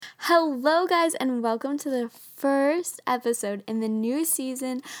Hello, guys, and welcome to the first episode in the new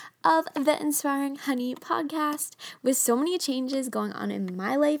season of the Inspiring Honey podcast. With so many changes going on in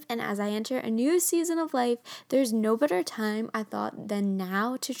my life, and as I enter a new season of life, there's no better time, I thought, than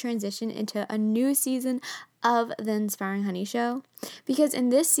now to transition into a new season of the Inspiring Honey show. Because in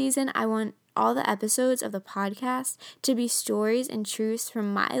this season, I want all the episodes of the podcast to be stories and truths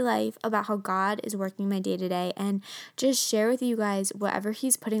from my life about how God is working my day to day, and just share with you guys whatever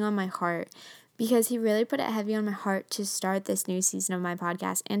He's putting on my heart, because He really put it heavy on my heart to start this new season of my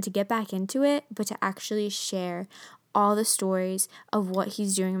podcast and to get back into it, but to actually share all the stories of what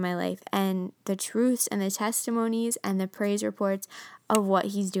He's doing in my life and the truths and the testimonies and the praise reports of what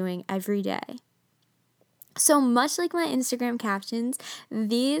He's doing every day. So much like my Instagram captions,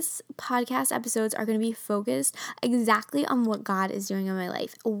 these podcast episodes are going to be focused exactly on what God is doing in my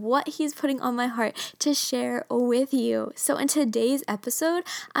life, what He's putting on my heart to share with you. So in today's episode,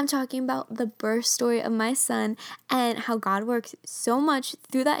 I'm talking about the birth story of my son and how God works so much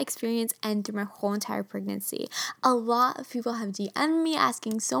through that experience and through my whole entire pregnancy. A lot of people have DM'd me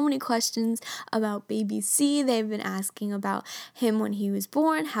asking so many questions about baby C. They've been asking about him when he was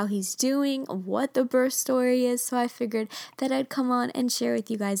born, how he's doing, what the birth story is. So I figured that I'd come on and share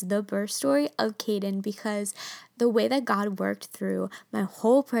with you guys the birth story of Caden, because the way that God worked through my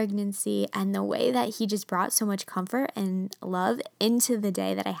whole pregnancy and the way that He just brought so much comfort and love into the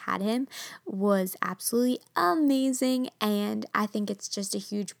day that I had him was absolutely amazing. And I think it's just a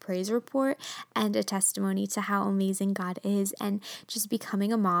huge praise report and a testimony to how amazing God is. And just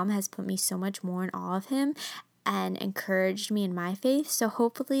becoming a mom has put me so much more in awe of Him and encouraged me in my faith. So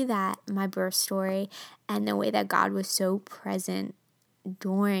hopefully that my birth story and the way that God was so present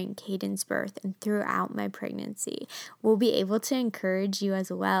during Caden's birth and throughout my pregnancy will be able to encourage you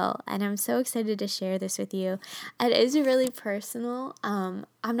as well. And I'm so excited to share this with you. It is really personal. I'm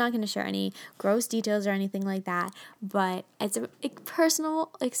not going to share any gross details or anything like that, but it's a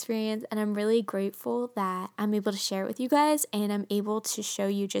personal experience, and I'm really grateful that I'm able to share it with you guys, and I'm able to show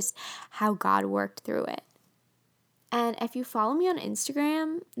you just how God worked through it. And if you follow me on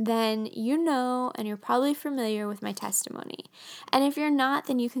Instagram, then you know and you're probably familiar with my testimony. And if you're not,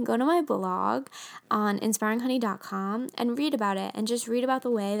 then you can go to my blog on inspiringhoney.com and read about it, and just read about the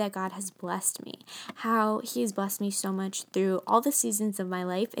way that God has blessed me, how He's blessed me so much through all the seasons of my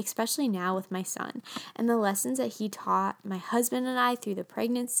life, especially now with my son, and the lessons that He taught my husband and I through the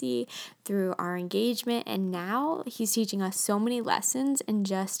pregnancy, through our engagement, and now He's teaching us so many lessons in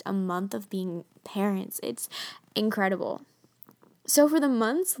just a month of being parents. It's incredible. So for the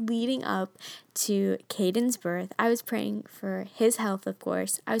months leading up to Caden's birth, I was praying for his health, of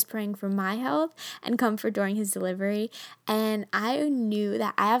course. I was praying for my health and comfort during his delivery. And I knew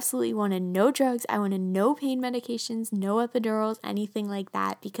that I absolutely wanted no drugs. I wanted no pain medications, no epidurals, anything like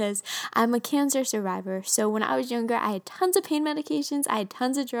that, because I'm a cancer survivor. So when I was younger, I had tons of pain medications. I had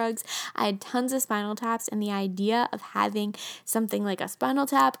tons of drugs. I had tons of spinal taps. And the idea of having something like a spinal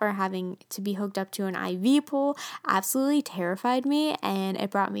tap or having to be hooked up to an IV pole absolutely terrified me. And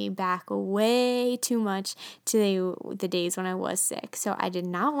it brought me back way too much to the days when I was sick. So I did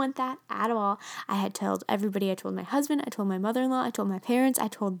not want that at all. I had told everybody. I told my husband, I told my mother-in-law, I told my parents, I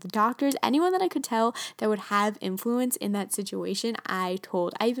told the doctors, anyone that I could tell that would have influence in that situation, I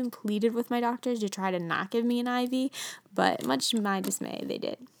told. I even pleaded with my doctors to try to not give me an IV, but much to my dismay, they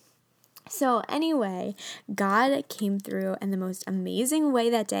did. So anyway, God came through in the most amazing way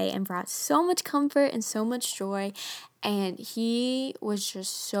that day and brought so much comfort and so much joy. And He was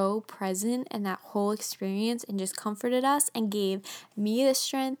just so present in that whole experience and just comforted us and gave me the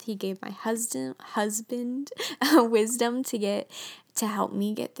strength. He gave my husband wisdom to help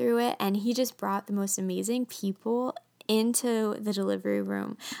me get through it. And He just brought the most amazing people into the delivery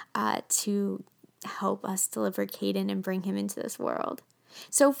room to help us deliver Caden and bring him into this world.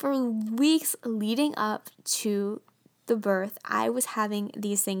 So for weeks leading up to the birth, I was having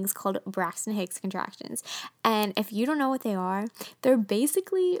these things called Braxton Hicks contractions. And if you don't know what they are, they're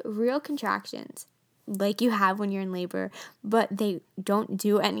basically real contractions like you have when you're in labor, but they don't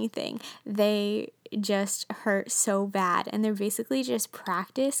do anything. They just hurt so bad, and they're basically just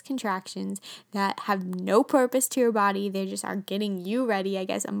practice contractions that have no purpose to your body. They just are getting you ready, I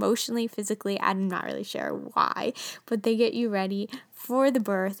guess, emotionally, physically. I'm not really sure why, but they get you ready for the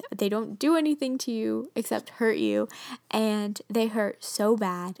birth. They don't do anything to you except hurt you, and they hurt so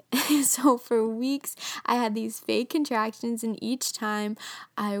bad. So for weeks I had these fake contractions, and each time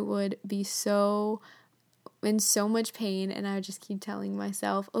I would be in so much pain, and I would just keep telling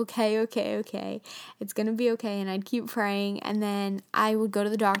myself, okay, it's gonna be okay, and I'd keep praying. And then I would go to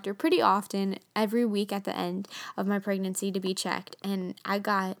the doctor pretty often, every week at the end of my pregnancy, to be checked, and I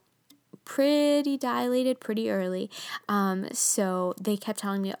got pretty dilated pretty early. So they kept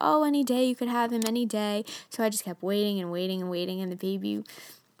telling me, oh, any day you could have him, any day. So I just kept waiting and waiting and waiting, and the baby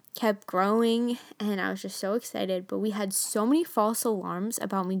kept growing, and I was just so excited. But we had so many false alarms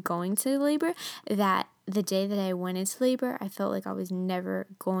about me going to labor that the day that I went into labor, I felt like I was never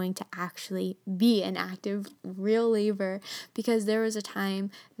going to actually be an active real labor, because there was a time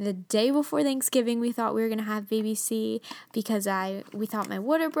the day before Thanksgiving we thought we were going to have baby C because we thought my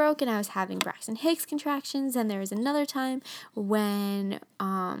water broke and I was having Braxton Hicks contractions. And there was another time when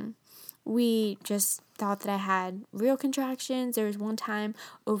we just thought that I had real contractions. There was one time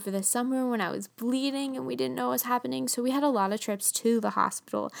over the summer when I was bleeding and we didn't know what was happening. So we had a lot of trips to the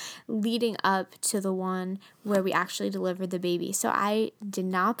hospital leading up to the one where we actually delivered the baby. So I did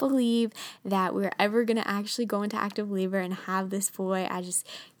not believe that we were ever going to actually go into active labor and have this boy. I just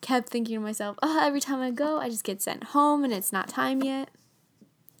kept thinking to myself, oh, every time I go, I just get sent home and it's not time yet.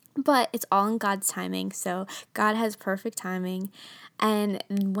 But it's all in God's timing. So God has perfect timing. And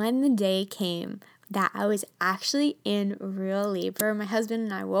when the day came that I was actually in real labor, my husband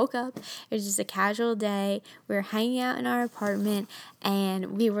and I woke up. It was just a casual day. We were hanging out in our apartment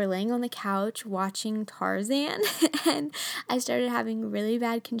and we were laying on the couch watching Tarzan. And I started having really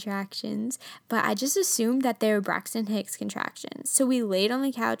bad contractions, but I just assumed that they were Braxton Hicks contractions. So we laid on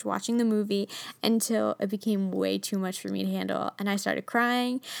the couch watching the movie until it became way too much for me to handle. And I started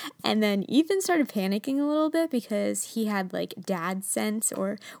crying. And then Ethan started panicking a little bit because he had like dad sense,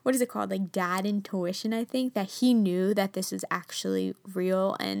 or what is it called? Like dad intuition, I think, that he knew that this was actually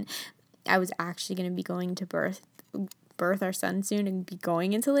real and I was actually going to be going to birth our son soon and be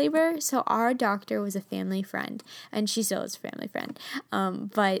going into labor. So our doctor was a family friend, and she still is a family friend.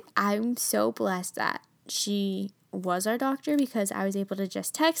 But I'm so blessed that she was our doctor, because I was able to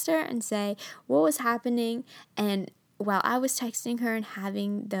just text her and say what was happening. And while I was texting her and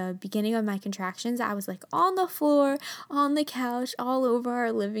having the beginning of my contractions, I was like on the floor, on the couch, all over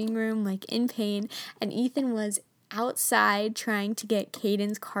our living room, like in pain. And Ethan was outside trying to get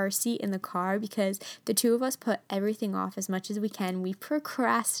Caden's car seat in the car, because the two of us put everything off as much as we can. We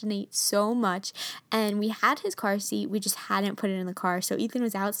procrastinate so much, and we had his car seat, we just hadn't put it in the car. So Ethan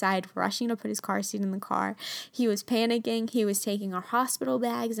was outside rushing to put his car seat in the car. He was panicking. He was taking our hospital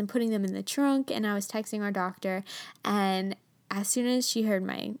bags and putting them in the trunk, and I was texting our doctor. And as soon as she heard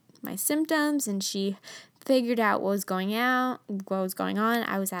my symptoms and she figured out what was going on,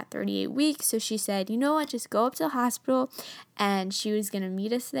 I was at 38 weeks. So she said, you know what, just go up to the hospital, and she was going to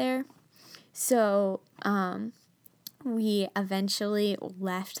meet us there. So we eventually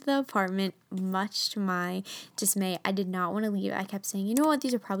left the apartment, much to my dismay. I did not want to leave. I kept saying, you know what,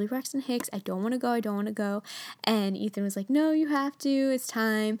 these are probably Braxton Hicks. I don't want to go. And Ethan was like, no, you have to. It's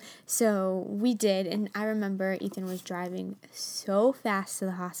time. So we did. And I remember Ethan was driving so fast to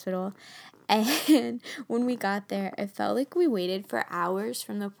the hospital. And when we got there, it felt like we waited for hours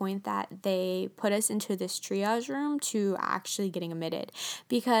from the point that they put us into this triage room to actually getting admitted,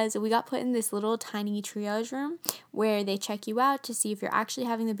 because we got put in this little tiny triage room where they check you out to see if you're actually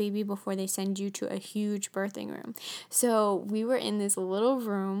having the baby before they send you to a huge birthing room. So we were in this little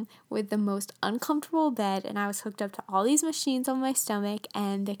room with the most uncomfortable bed, and I was hooked up to all these machines on my stomach,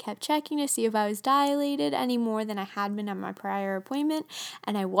 and they kept checking to see if I was dilated any more than I had been at my prior appointment,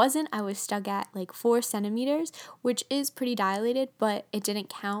 and I wasn't. I was stuck at like 4 centimeters, which is pretty dilated, but it didn't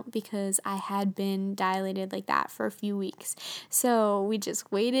count because I had been dilated like that for a few weeks. So we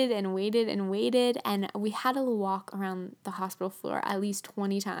just waited and waited and waited, and we had to walk around the hospital floor at least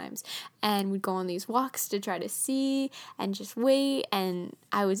 20 times, and we'd go on these walks to try to see and just wait. And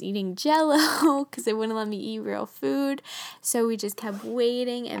I was eating Jell-O because they wouldn't let me eat real food, so we just kept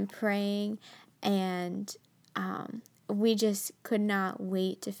waiting and praying, and we just could not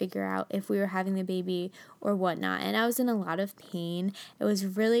wait to figure out if we were having the baby or whatnot. And I was in a lot of pain. It was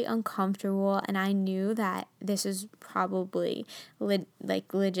really uncomfortable, and I knew that this was probably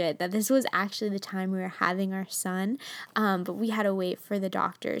legit, that this was actually the time we were having our son. But we had to wait for the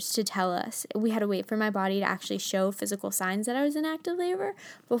doctors to tell us. We had to wait for my body to actually show physical signs that I was in active labor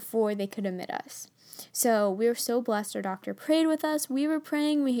before they could admit us. So we were so blessed. Our doctor prayed with us. We were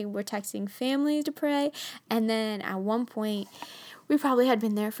praying. We were texting families to pray. And then at one point, we probably had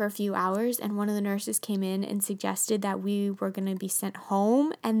been there for a few hours, and one of the nurses came in and suggested that we were going to be sent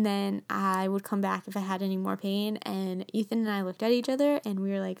home, and then I would come back if I had any more pain. And Ethan and I looked at each other, and we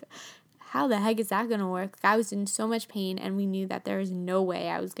were like, how the heck is that going to work? I was in so much pain, and we knew that there was no way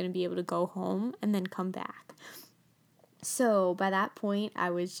I was going to be able to go home and then come back. So by that point, I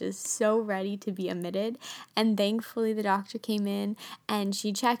was just so ready to be admitted. And thankfully, the doctor came in and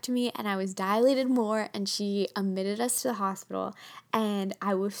she checked me, and I was dilated more, and she admitted us to the hospital. And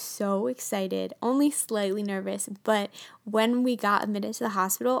I was so excited, only slightly nervous. But when we got admitted to the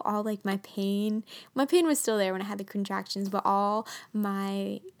hospital, all like my pain was still there when I had the contractions, but all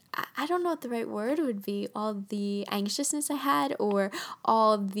I don't know what the right word would be, all the anxiousness I had, or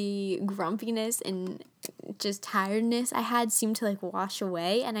all the grumpiness and just tiredness I had seemed to like wash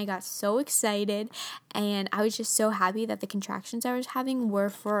away, and I got so excited, and I was just so happy that the contractions I was having were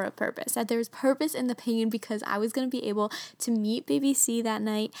for a purpose, that there was purpose in the pain, because I was going to be able to meet baby C that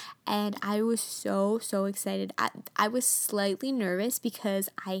night. And I was so excited. I was slightly nervous because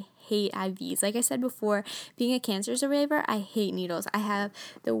I hate IVs. Like I said before, being a cancer survivor, I hate needles. I have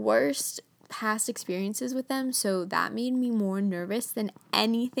the worst past experiences with them, so that made me more nervous than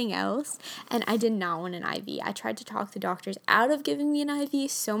anything else, and I did not want an IV. I tried to talk the doctors out of giving me an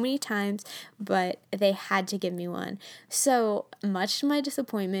IV so many times, but they had to give me one. So much to my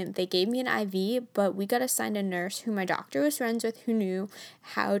disappointment, they gave me an IV, but we got assigned a nurse who my doctor was friends with, who knew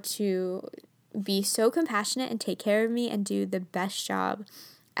how to be so compassionate and take care of me and do the best job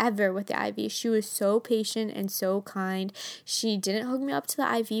ever with the IV. She was so patient and so kind. She didn't hook me up to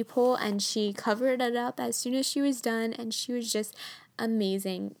the IV pole, and she covered it up as soon as she was done, and she was just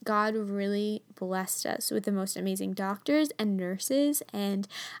amazing. God really blessed us with the most amazing doctors and nurses, and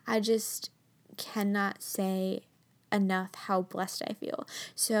I just cannot say enough how blessed I feel.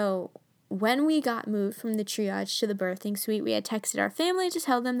 So when we got moved from the triage to the birthing suite, we had texted our family to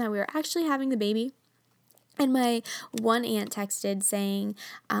tell them that we were actually having the baby. And my one aunt texted saying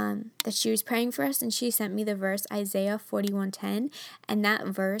that she was praying for us, and she sent me the verse Isaiah 41:10, and that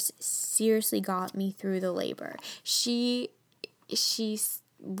verse seriously got me through the labor. She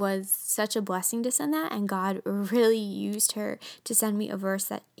was such a blessing to send that, and God really used her to send me a verse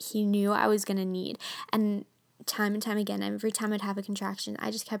that he knew I was going to need. And time again, every time I'd have a contraction, I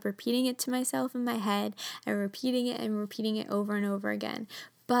just kept repeating it to myself in my head, and repeating it over and over again.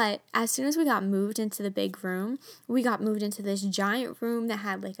 But as soon as we got moved into the big room, we got moved into this giant room that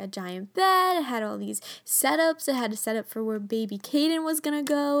had like a giant bed. It had all these setups. It had a setup for where baby Caden was going to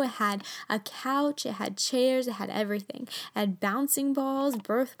go. It had a couch. It had chairs. It had everything. It had bouncing balls,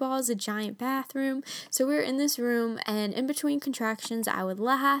 birth balls, a giant bathroom. So we were in this room, and in between contractions, I would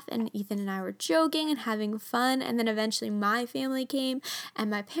laugh, and Ethan and I were joking and having fun. And then eventually my family came, and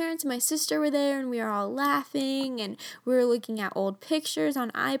my parents and my sister were there, and we were all laughing, and we were looking at old pictures on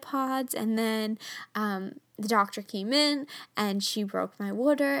iPods. And then the doctor came in, and she broke my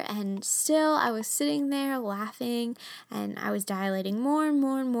water, and still I was sitting there laughing, and I was dilating more and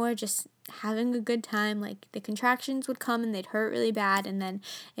more and more, just having a good time. Like, the contractions would come and they'd hurt really bad, and then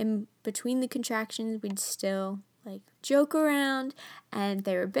in between the contractions we'd still like joke around, and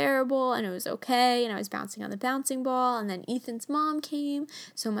they were bearable, and it was okay, and I was bouncing on the bouncing ball. And then Ethan's mom came,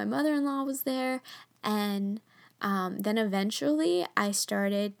 so my mother-in-law was there, and then eventually I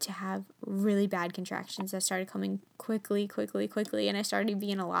started to have really bad contractions that started coming quickly, and I started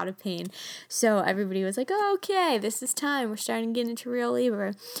being in a lot of pain. So everybody was like, oh, okay, this is time. We're starting to get into real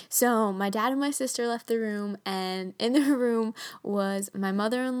labor. So my dad and my sister left the room, and in the room was my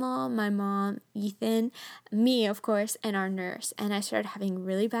mother-in-law, my mom, Ethan, me, of course, and our nurse. And I started having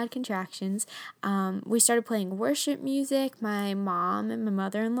really bad contractions. We started playing worship music. My mom and my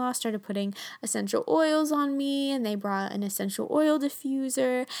mother-in-law started putting essential oils on me, and they brought an essential oil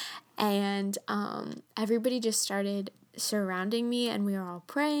diffuser, and everybody just started surrounding me, and we were all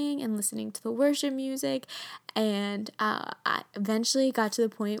praying and listening to the worship music. And I eventually got to the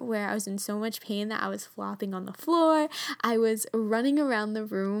point where I was in so much pain that I was flopping on the floor. I was running around the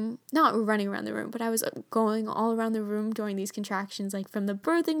room, not running around the room, but I was going all around the room during these contractions, like from the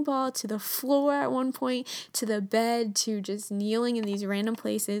birthing ball to the floor at one point, to the bed, to just kneeling in these random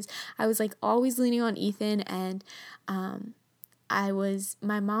places. I was like always leaning on Ethan, and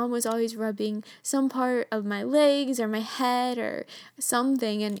my mom was always rubbing some part of my legs or my head or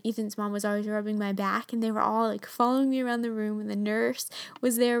something, and Ethan's mom was always rubbing my back, and they were all like following me around the room, and the nurse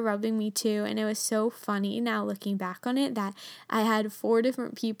was there rubbing me too. And it was so funny now looking back on it that I had 4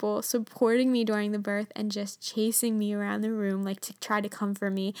 different people supporting me during the birth and just chasing me around the room, like to try to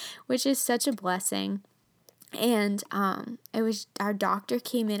comfort me, which is such a blessing. And it was our doctor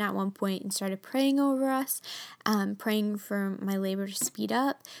came in at one point and started praying over us, praying for my labor to speed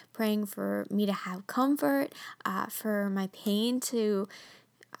up, praying for me to have comfort, for my pain to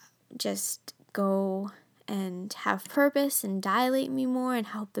just go and have purpose and dilate me more and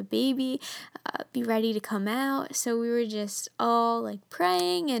help the baby be ready to come out. So we were just all like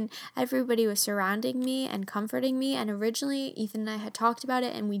praying, and everybody was surrounding me and comforting me. And originally Ethan and I had talked about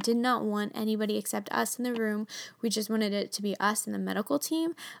it, and we did not want anybody except us in the room. We just wanted it to be us and the medical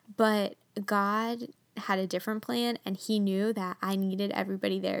team. But God had a different plan, and he knew that I needed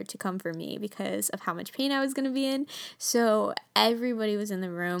everybody there to comfort me because of how much pain I was going to be in. So everybody was in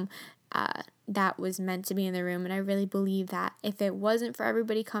the room that was meant to be in the room. And I really believe that if it wasn't for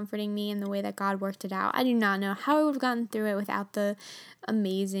everybody comforting me and the way that God worked it out, I do not know how I would have gotten through it without the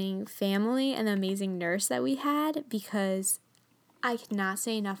amazing family and the amazing nurse that we had, because I cannot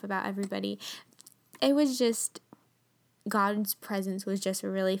say enough about everybody. It was just, God's presence was just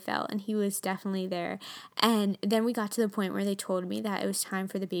really felt, and he was definitely there. And then we got to the point where they told me that it was time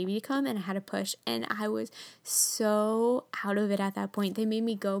for the baby to come, and I had to push, and I was so out of it at that point. They made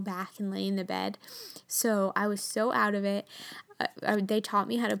me go back and lay in the bed, so I was so out of it. They taught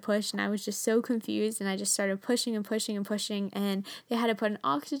me how to push, and I was just so confused, and I just started pushing and pushing and pushing, and they had to put an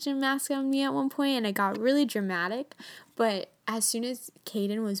oxygen mask on me at one point, and it got really dramatic. But as soon as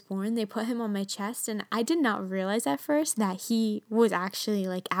Caden was born, they put him on my chest, and I did not realize at first that he was actually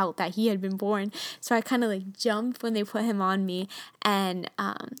like out, that he had been born. So I kind of like jumped when they put him on me, and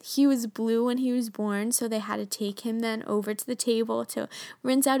he was blue when he was born, so they had to take him then over to the table to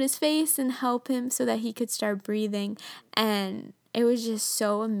rinse out his face and help him so that he could start breathing. And it was just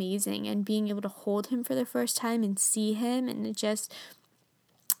so amazing, and being able to hold him for the first time and see him and just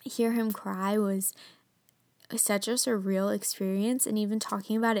hear him cry was such a surreal experience. And even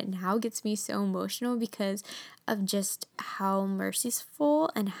talking about it now gets me so emotional because of just how merciful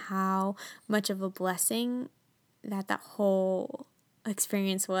and how much of a blessing that whole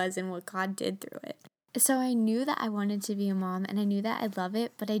experience was and what God did through it. So I knew that I wanted to be a mom, and I knew that I'd love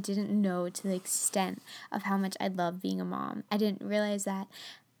it, but I didn't know to the extent of how much I'd love being a mom. I didn't realize that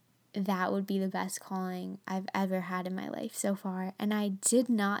would be the best calling I've ever had in my life so far. And I did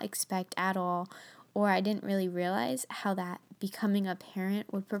not expect at all, or I didn't really realize how that becoming a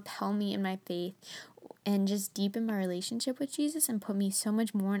parent would propel me in my faith and just deepen my relationship with Jesus and put me so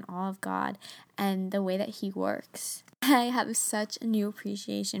much more in awe of God and the way that he works. I have such a new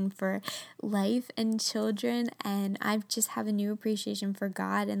appreciation for life and children, and I just have a new appreciation for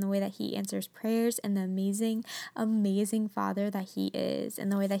God and the way that he answers prayers and the amazing, amazing Father that he is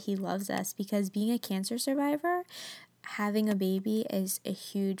and the way that he loves us. Because being a cancer survivor, having a baby is a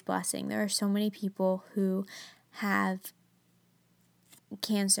huge blessing. There are so many people who have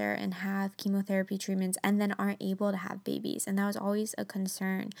cancer and have chemotherapy treatments and then aren't able to have babies, and that was always a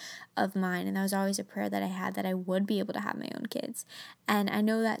concern of mine, and that was always a prayer that I had, that I would be able to have my own kids. And I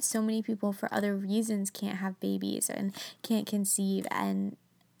know that so many people for other reasons can't have babies and can't conceive, and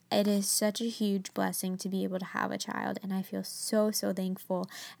it is such a huge blessing to be able to have a child, and I feel so, so thankful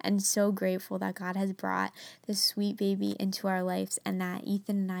and so grateful that God has brought this sweet baby into our lives, and that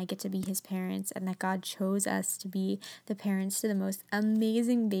Ethan and I get to be his parents, and that God chose us to be the parents to the most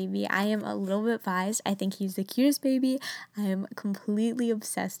amazing baby. I am a little bit biased. I think he's the cutest baby. I am completely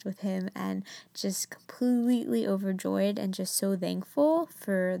obsessed with him and just completely overjoyed and just so thankful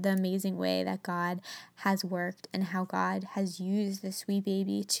for the amazing way that God has worked and how God has used this sweet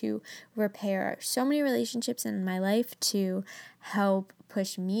baby to repair so many relationships in my life, to help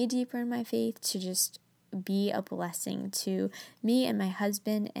push me deeper in my faith, to just be a blessing to me and my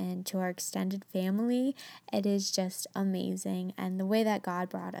husband and to our extended family. It is just amazing. And the way that God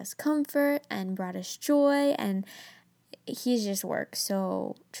brought us comfort and brought us joy, and he's just worked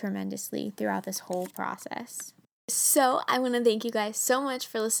so tremendously throughout this whole process. So I want to thank you guys so much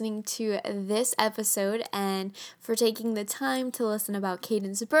for listening to this episode and for taking the time to listen about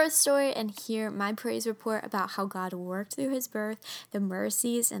Caden's birth story and hear my praise report about how God worked through his birth, the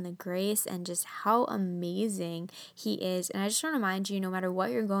mercies and the grace, and just how amazing he is. And I just want to remind you, no matter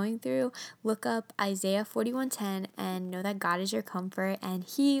what you're going through, look up Isaiah 41:10 and know that God is your comfort, and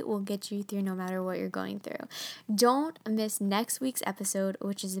he will get you through no matter what you're going through. Don't miss next week's episode,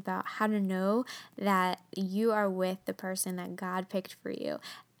 which is about how to know that you are with the person that God picked for you.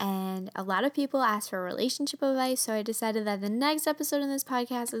 And a lot of people ask for relationship advice, so I decided that the next episode in this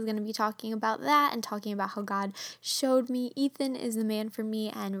podcast is going to be talking about that and talking about how God showed me Ethan is the man for me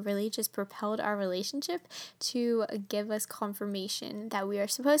and really just propelled our relationship to give us confirmation that we are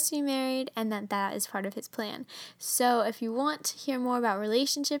supposed to be married and that is part of his plan. So if you want to hear more about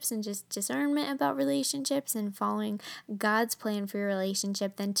relationships and just discernment about relationships and following God's plan for your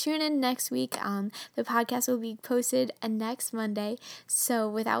relationship, then tune in next week. The podcast will be posted next Monday. So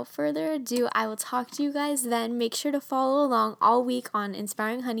without without further ado, I will talk to you guys then. Make sure to follow along all week on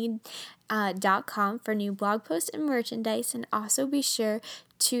inspiringhoney.com for new blog posts and merchandise, and also be sure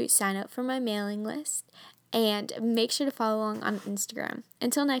to sign up for my mailing list and make sure to follow along on Instagram.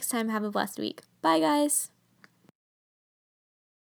 Until next time, have a blessed week. Bye, guys.